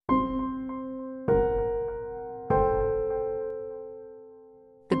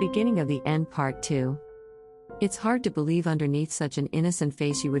Beginning of the End Part 2. It's hard to believe underneath such an innocent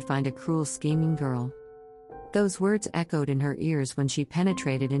face you would find a cruel, scheming girl. Those words echoed in her ears when she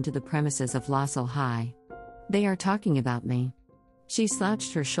penetrated into the premises of Lassell High. They are talking about me. She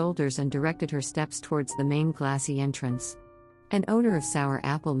slouched her shoulders and directed her steps towards the main glassy entrance. An odor of sour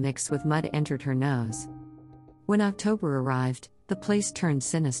apple mixed with mud entered her nose. When October arrived, the place turned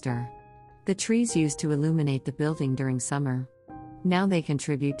sinister. The trees used to illuminate the building during summer. Now they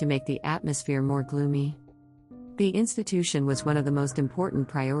contribute to make the atmosphere more gloomy. The institution was one of the most important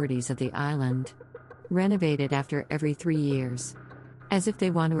priorities of the island. Renovated after every 3 years. As if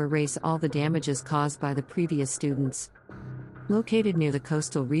they want to erase all the damages caused by the previous students. Located near the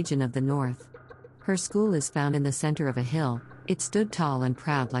coastal region of the north. Her school is found in the center of a hill. It stood tall and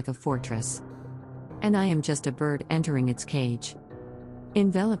proud like a fortress. And I am just a bird entering its cage.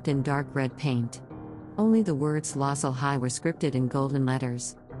 Enveloped in dark red paint. Only the words Lassell High were scripted in golden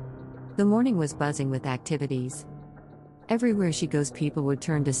letters. The morning was buzzing with activities. Everywhere she goes, people would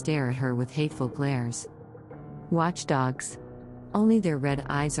turn to stare at her with hateful glares. Watchdogs. Only their red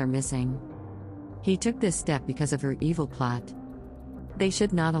eyes are missing. He took this step because of her evil plot. They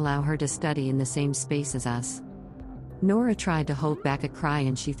should not allow her to study in the same space as us. Nora tried to hold back a cry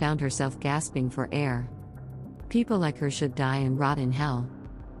and she found herself gasping for air. People like her should die and rot in hell.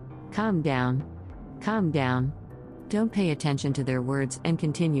 Calm down. Calm down. Don't pay attention to their words and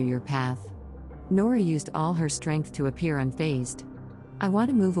continue your path. Nora used all her strength to appear unfazed. I want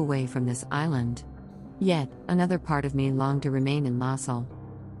to move away from this island. Yet, another part of me longed to remain in Lassell.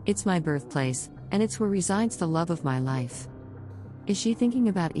 It's my birthplace, and it's where resides the love of my life. Is she thinking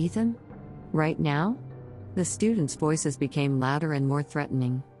about Ethan? Right now? The students' voices became louder and more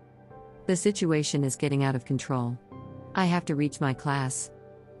threatening. The situation is getting out of control. I have to reach my class.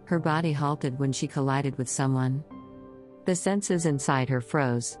 Her body halted when she collided with someone. The senses inside her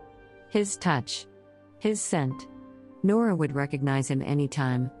froze. His touch. His scent. Nora would recognize him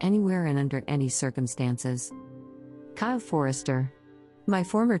anytime, anywhere and under any circumstances. Kyle Forrester. My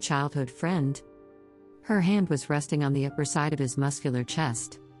former childhood friend. Her hand was resting on the upper side of his muscular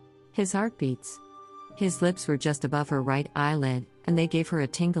chest. His heart beats. His lips were just above her right eyelid, and they gave her a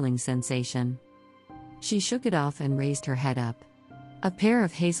tingling sensation. She shook it off and raised her head up. A pair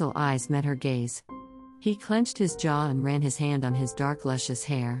of hazel eyes met her gaze. He clenched his jaw and ran his hand on his dark, luscious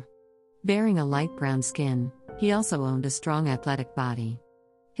hair. Bearing a light brown skin, he also owned a strong athletic body.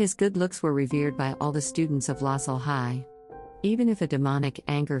 His good looks were revered by all the students of Lassell High. Even if a demonic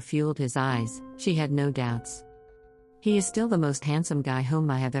anger fueled his eyes, she had no doubts. He is still the most handsome guy whom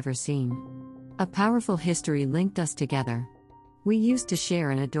I have ever seen. A powerful history linked us together. We used to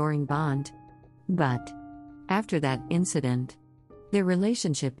share an adoring bond. But after that incident, their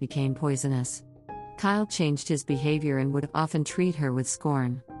relationship became poisonous. Kyle changed his behavior and would often treat her with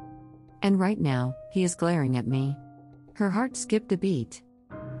scorn. And right now, he is glaring at me. Her heart skipped a beat.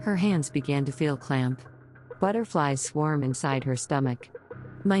 Her hands began to feel clamp. Butterflies swarm inside her stomach.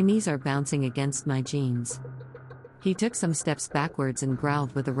 My knees are bouncing against my jeans. He took some steps backwards and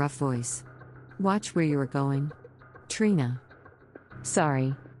growled with a rough voice. Watch where you are going. Trina.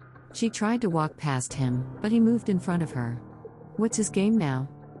 Sorry. She tried to walk past him, but he moved in front of her. What's his game now?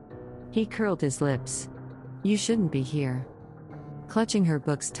 He curled his lips. You shouldn't be here. Clutching her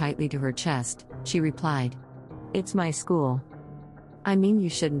books tightly to her chest, she replied. It's my school. I mean, you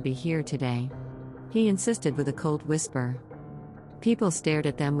shouldn't be here today. He insisted with a cold whisper. People stared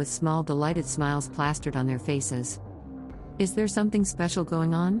at them with small, delighted smiles plastered on their faces. Is there something special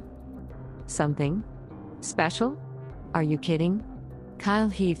going on? Something? Special? Are you kidding? Kyle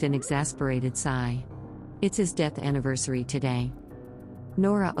heaved an exasperated sigh. It's his death anniversary today.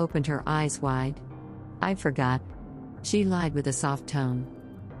 Nora opened her eyes wide. I forgot. She lied with a soft tone.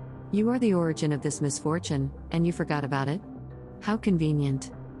 You are the origin of this misfortune, and you forgot about it? How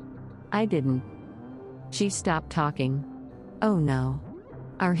convenient. I didn't. She stopped talking. Oh no.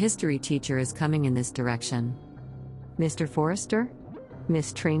 Our history teacher is coming in this direction. Mr. Forrester?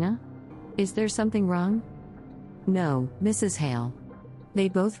 Miss Trina? Is there something wrong? No, Mrs. Hale. They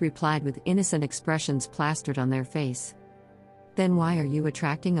both replied with innocent expressions plastered on their face. Then why are you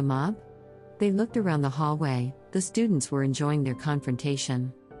attracting a mob? They looked around the hallway. The students were enjoying their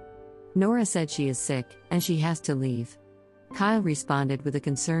confrontation. Nora said she is sick, and she has to leave. Kyle responded with a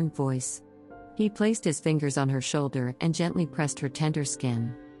concerned voice. He placed his fingers on her shoulder and gently pressed her tender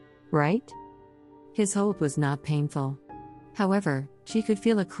skin. Right? His hold was not painful. However, she could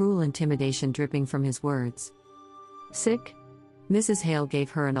feel a cruel intimidation dripping from his words. Sick? Mrs. Hale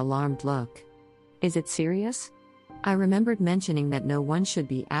gave her an alarmed look. Is it serious? I remembered mentioning that no one should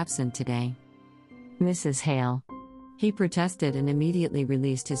be absent today. Mrs. Hale. He protested and immediately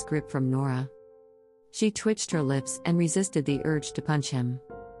released his grip from Nora. She twitched her lips and resisted the urge to punch him.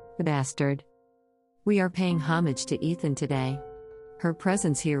 Bastard. We are paying homage to Ethan today. Her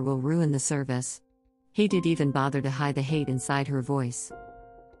presence here will ruin the service. He did even bother to hide the hate inside her voice.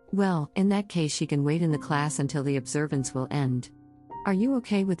 Well, in that case she can wait in the class until the observance will end. Are you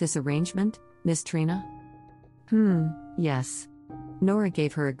okay with this arrangement, Miss Trina? Yes. Nora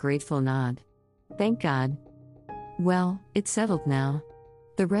gave her a grateful nod. Thank God. Well, it's settled now.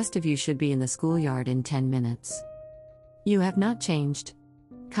 The rest of you should be in the schoolyard in 10 minutes. You have not changed,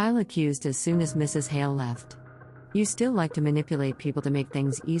 Kyle accused as soon as Mrs. Hale left. You still like to manipulate people to make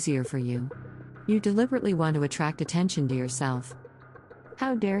things easier for you. You deliberately want to attract attention to yourself.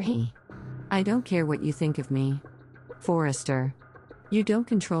 How dare he? I don't care what you think of me. Forrester. You don't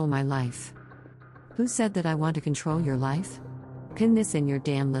control my life. Who said that I want to control your life? Pin this in your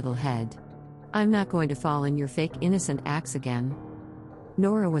damn little head. I'm not going to fall in your fake innocent acts again.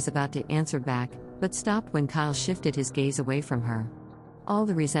 Nora was about to answer back, but stopped when Kyle shifted his gaze away from her. All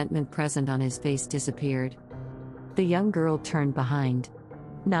the resentment present on his face disappeared. The young girl turned behind.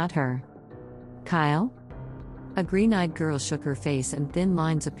 Not her. Kyle? A green-eyed girl shook her face and thin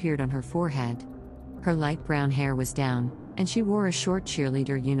lines appeared on her forehead. Her light brown hair was down, and she wore a short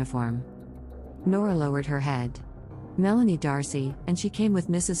cheerleader uniform. Nora lowered her head. Melanie Darcy, and she came with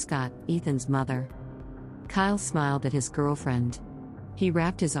Mrs. Scott, Ethan's mother. Kyle smiled at his girlfriend. He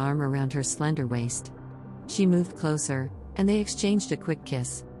wrapped his arm around her slender waist. She moved closer, and they exchanged a quick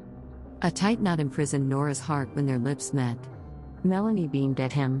kiss. A tight knot imprisoned Nora's heart when their lips met. Melanie beamed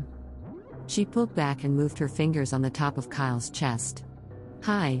at him. She pulled back and moved her fingers on the top of Kyle's chest.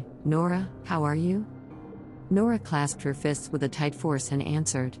 Hi, Nora, how are you? Nora clasped her fists with a tight force and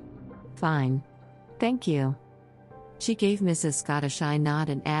answered. Fine. Thank you. She gave Mrs. Scott a shy nod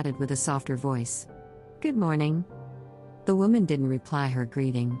and added with a softer voice. Good morning. The woman didn't reply her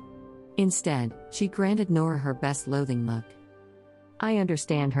greeting. Instead, she granted Nora her best loathing look. I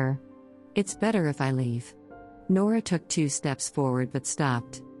understand her. It's better if I leave. Nora took 2 steps forward but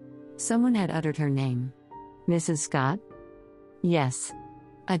stopped. Someone had uttered her name. Mrs. Scott? Yes.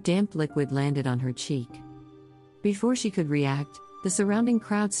 A damp liquid landed on her cheek. Before she could react, the surrounding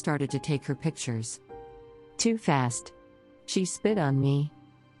crowd started to take her pictures. Too fast. She spit on me.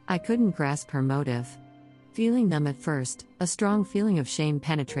 I couldn't grasp her motive. Feeling numb at first, a strong feeling of shame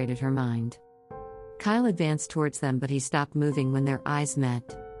penetrated her mind. Kyle advanced towards them, but he stopped moving when their eyes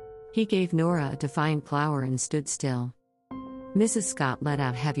met. He gave Nora a defiant glower and stood still. Mrs. Scott let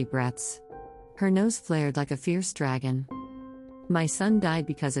out heavy breaths. Her nose flared like a fierce dragon. My son died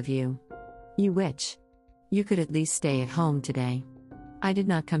because of you. You witch. You could at least stay at home today. I did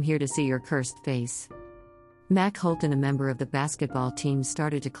not come here to see your cursed face. Mac Holton, a member of the basketball team,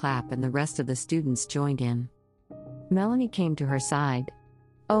 started to clap and the rest of the students joined in. Melanie came to her side.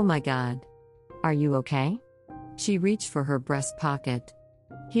 Oh my God. Are you okay? She reached for her breast pocket.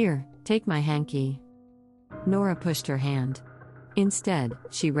 Here, take my hanky. Nora pushed her hand. Instead,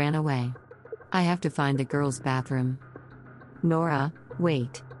 she ran away. I have to find the girls' bathroom. Nora,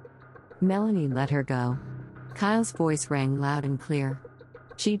 wait. Melanie let her go. Kyle's voice rang loud and clear.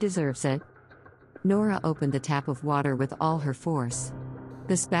 She deserves it. Nora opened the tap of water with all her force.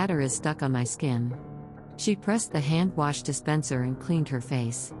 The spatter is stuck on my skin. She pressed the hand wash dispenser and cleaned her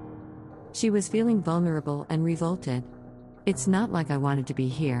face. She was feeling vulnerable and revolted. It's not like I wanted to be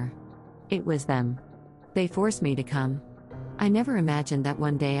here. It was them. They forced me to come. I never imagined that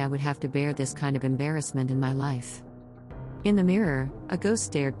one day I would have to bear this kind of embarrassment in my life. In the mirror, a ghost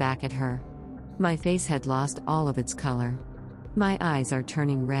stared back at her. My face had lost all of its color. My eyes are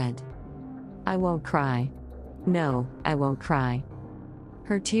turning red. I won't cry. No, I won't cry.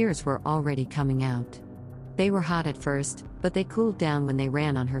 Her tears were already coming out. They were hot at first, but they cooled down when they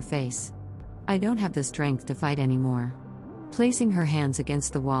ran on her face. I don't have the strength to fight anymore. Placing her hands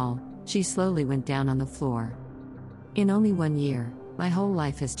against the wall, she slowly went down on the floor. In only 1 year, my whole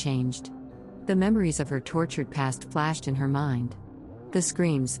life has changed. The memories of her tortured past flashed in her mind. The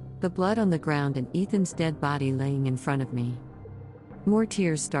screams, the blood on the ground, and Ethan's dead body laying in front of me. More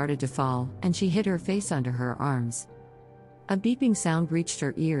tears started to fall, and she hid her face under her arms. A beeping sound reached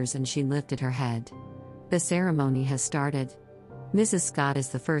her ears and she lifted her head. The ceremony has started. Mrs. Scott is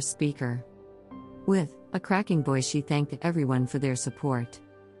the first speaker. With a cracking voice, she thanked everyone for their support.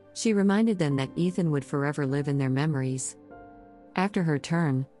 She reminded them that Ethan would forever live in their memories. After her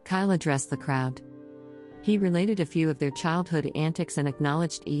turn, Kyle addressed the crowd. He related a few of their childhood antics and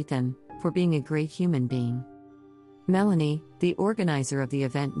acknowledged Ethan for being a great human being. Melanie, the organizer of the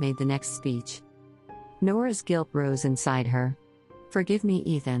event, made the next speech. Nora's guilt rose inside her. Forgive me,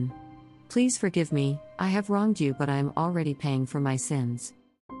 Ethan. Please forgive me, I have wronged you, but I am already paying for my sins.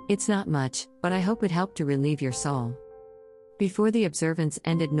 It's not much, but I hope it helped to relieve your soul. Before the observance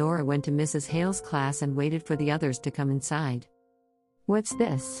ended, Nora went to Mrs. Hale's class and waited for the others to come inside. What's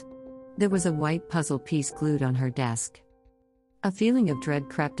this? There was a white puzzle piece glued on her desk. A feeling of dread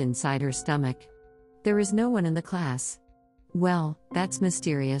crept inside her stomach. There is no one in the class. Well, that's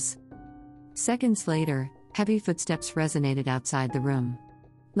mysterious. Seconds later, heavy footsteps resonated outside the room.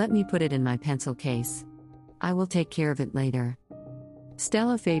 Let me put it in my pencil case. I will take care of it later.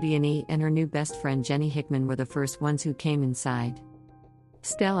 Stella Fabiani and her new best friend Jenny Hickman were the first ones who came inside.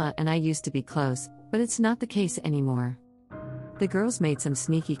 Stella and I used to be close, but it's not the case anymore. The girls made some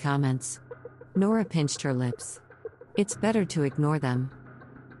sneaky comments. Nora pinched her lips. It's better to ignore them.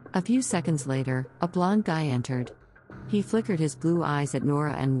 A few seconds later, a blond guy entered. He flickered his blue eyes at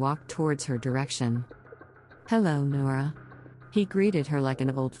Nora and walked towards her direction. Hello, Nora. He greeted her like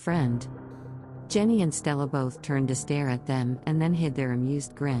an old friend. Jenny and Stella both turned to stare at them and then hid their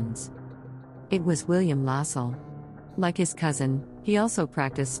amused grins. It was William Lossell. Like his cousin, he also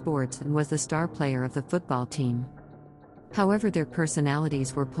practiced sports and was the star player of the football team. However, their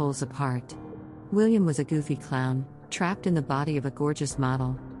personalities were poles apart. William was a goofy clown, trapped in the body of a gorgeous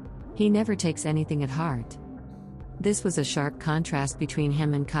model. He never takes anything at heart. This was a sharp contrast between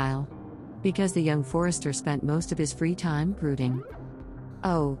him and Kyle, because the young Forrester spent most of his free time brooding.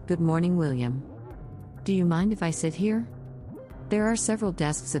 Oh, good morning, William. Do you mind if I sit here? There are several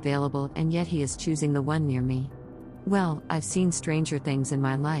desks available, and yet he is choosing the one near me. Well, I've seen stranger things in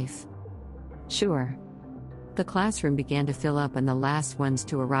my life. Sure. The classroom began to fill up, and the last ones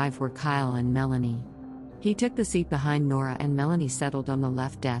to arrive were Kyle and Melanie. He took the seat behind Nora, and Melanie settled on the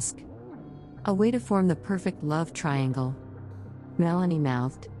left desk. A way to form the perfect love triangle. Melanie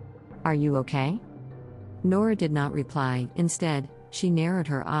mouthed. Are you okay? Nora did not reply. Instead, she narrowed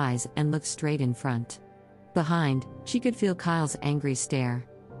her eyes and looked straight in front. Behind, she could feel Kyle's angry stare.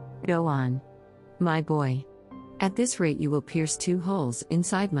 Go on. My boy. At this rate you will pierce 2 holes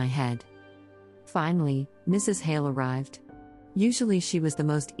inside my head. Finally, Mrs. Hale arrived. Usually she was the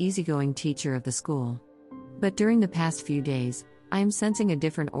most easygoing teacher of the school. But during the past few days, I am sensing a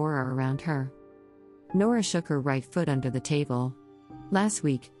different aura around her. Nora shook her right foot under the table. Last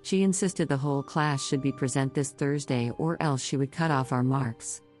week, she insisted the whole class should be present this Thursday or else she would cut off our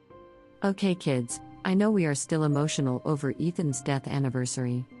marks. Okay kids, I know we are still emotional over Ethan's death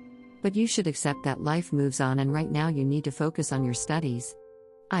anniversary. But you should accept that life moves on, and right now you need to focus on your studies.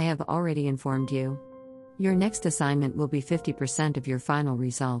 I have already informed you. Your next assignment will be 50% of your final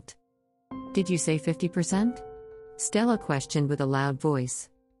result. Did you say 50%? Stella questioned with a loud voice.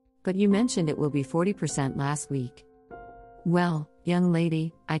 But you mentioned it will be 40% last week. Well, young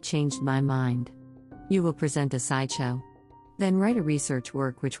lady, I changed my mind. You will present a sideshow. Then write a research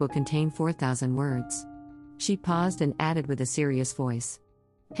work which will contain 4,000 words. She paused and added with a serious voice.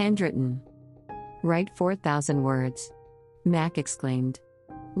 Handwritten. Write 4,000 words. Mac exclaimed.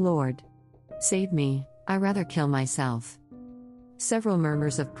 Lord. Save me, I rather kill myself. Several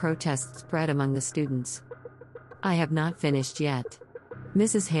murmurs of protest spread among the students. I have not finished yet.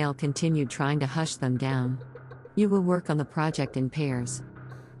 Mrs. Hale continued, trying to hush them down. You will work on the project in pairs.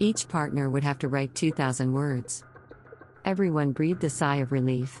 Each partner would have to write 2,000 words. Everyone breathed a sigh of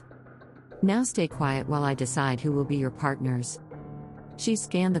relief. Now stay quiet while I decide who will be your partners. She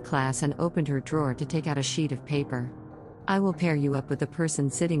scanned the class and opened her drawer to take out a sheet of paper. I will pair you up with the person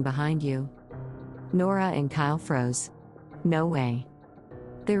sitting behind you. Nora and Kyle froze. No way.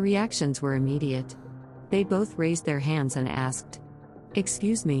 Their reactions were immediate. They both raised their hands and asked,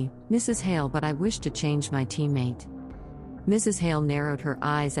 Excuse me, Mrs. Hale, but I wish to change my teammate. Mrs. Hale narrowed her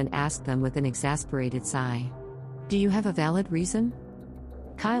eyes and asked them with an exasperated sigh. Do you have a valid reason?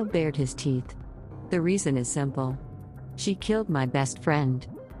 Kyle bared his teeth. The reason is simple. She killed my best friend.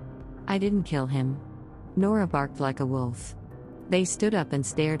 I didn't kill him. Nora barked like a wolf. They stood up and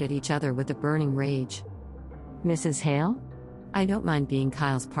stared at each other with a burning rage. Mrs. Hale? I don't mind being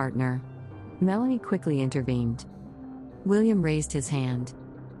Kyle's partner. Melanie quickly intervened. William raised his hand.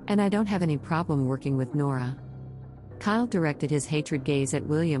 And I don't have any problem working with Nora. Kyle directed his hatred gaze at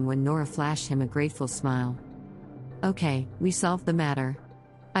William when Nora flashed him a grateful smile. Okay, we solved the matter.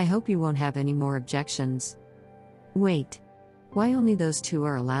 I hope you won't have any more objections. Wait. Why only those two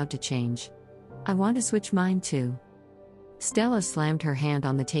are allowed to change? I want to switch mine too. Stella slammed her hand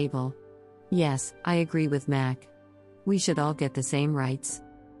on the table. Yes, I agree with Mac. We should all get the same rights.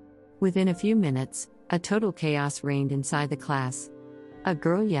 Within a few minutes, a total chaos reigned inside the class. A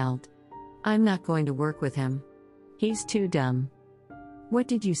girl yelled, I'm not going to work with him. He's too dumb. What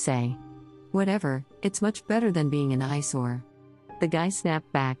did you say? Whatever, it's much better than being an eyesore. The guy snapped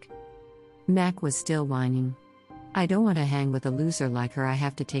back. Mac was still whining. I don't want to hang with a loser like her, I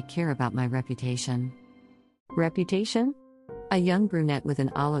have to take care about my reputation. Reputation? A young brunette with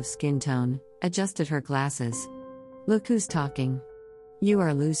an olive skin tone adjusted her glasses. Look who's talking. You are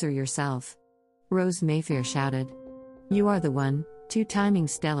a loser yourself. Rose Mayfair shouted. You are the one, two-timing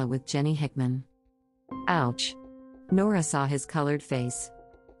Stella with Jenny Hickman. Ouch. Nora saw his colored face.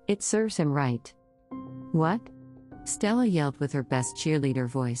 It serves him right. What? Stella yelled with her best cheerleader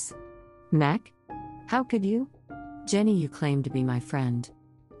voice. Mac? How could you? Jenny, you claim to be my friend.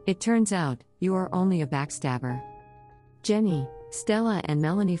 It turns out, you are only a backstabber. Jenny, Stella and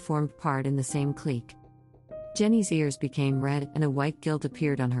Melanie formed part in the same clique. Jenny's ears became red and a white guilt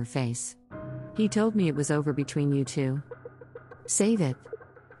appeared on her face. He told me it was over between you two. Save it.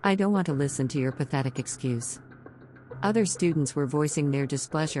 I don't want to listen to your pathetic excuse. Other students were voicing their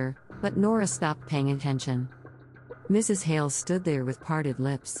displeasure, but Nora stopped paying attention. Mrs. Hale stood there with parted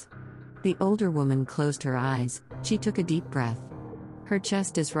lips. The older woman closed her eyes, she took a deep breath. Her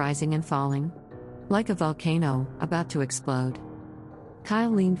chest is rising and falling. Like a volcano, about to explode.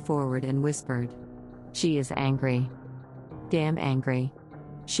 Kyle leaned forward and whispered. She is angry. Damn angry.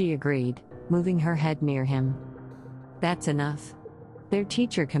 She agreed, moving her head near him. That's enough. Their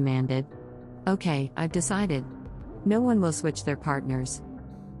teacher commanded. Okay, I've decided. No one will switch their partners.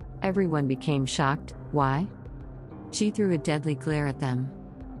 Everyone became shocked. Why? She threw a deadly glare at them.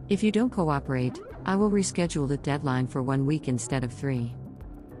 If you don't cooperate, I will reschedule the deadline for 1 week instead of 3.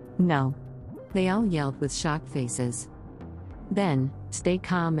 No. They all yelled with shocked faces. Then, stay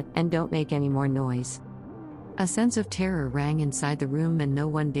calm and don't make any more noise. A sense of terror rang inside the room and no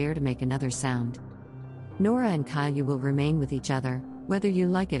one dared make another sound. Nora and Kyle will remain with each other, whether you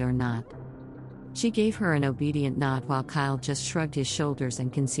like it or not. She gave her an obedient nod while Kyle just shrugged his shoulders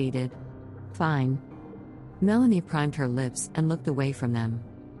and conceded. Fine. Melanie primed her lips and looked away from them.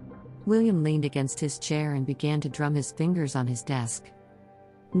 William leaned against his chair and began to drum his fingers on his desk.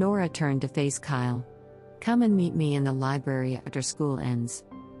 Nora turned to face Kyle. Come and meet me in the library after school ends.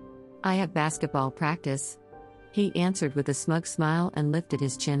 I have basketball practice. He answered with a smug smile and lifted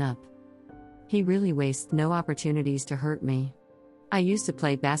his chin up. He really wastes no opportunities to hurt me. I used to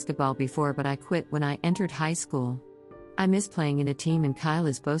play basketball before, but I quit when I entered high school. I miss playing in a team, and Kyle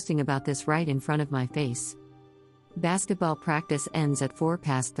is boasting about this right in front of my face. Basketball practice ends at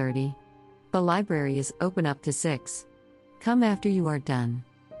 30. The library is open up to 6. Come after you are done.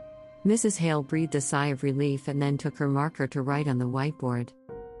 Mrs. Hale breathed a sigh of relief and then took her marker to write on the whiteboard.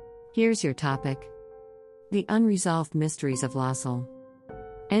 Here's your topic. The Unresolved Mysteries of Loscil.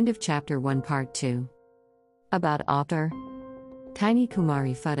 End of Chapter 1 Part 2. About author. Tiny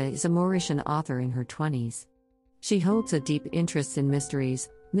Kumari Futta is a Mauritian author in her 20s. She holds a deep interest in mysteries,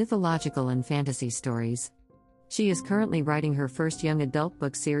 mythological and fantasy stories. She is currently writing her first young adult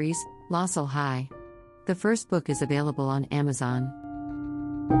book series, Loscil High. The first book is available on Amazon.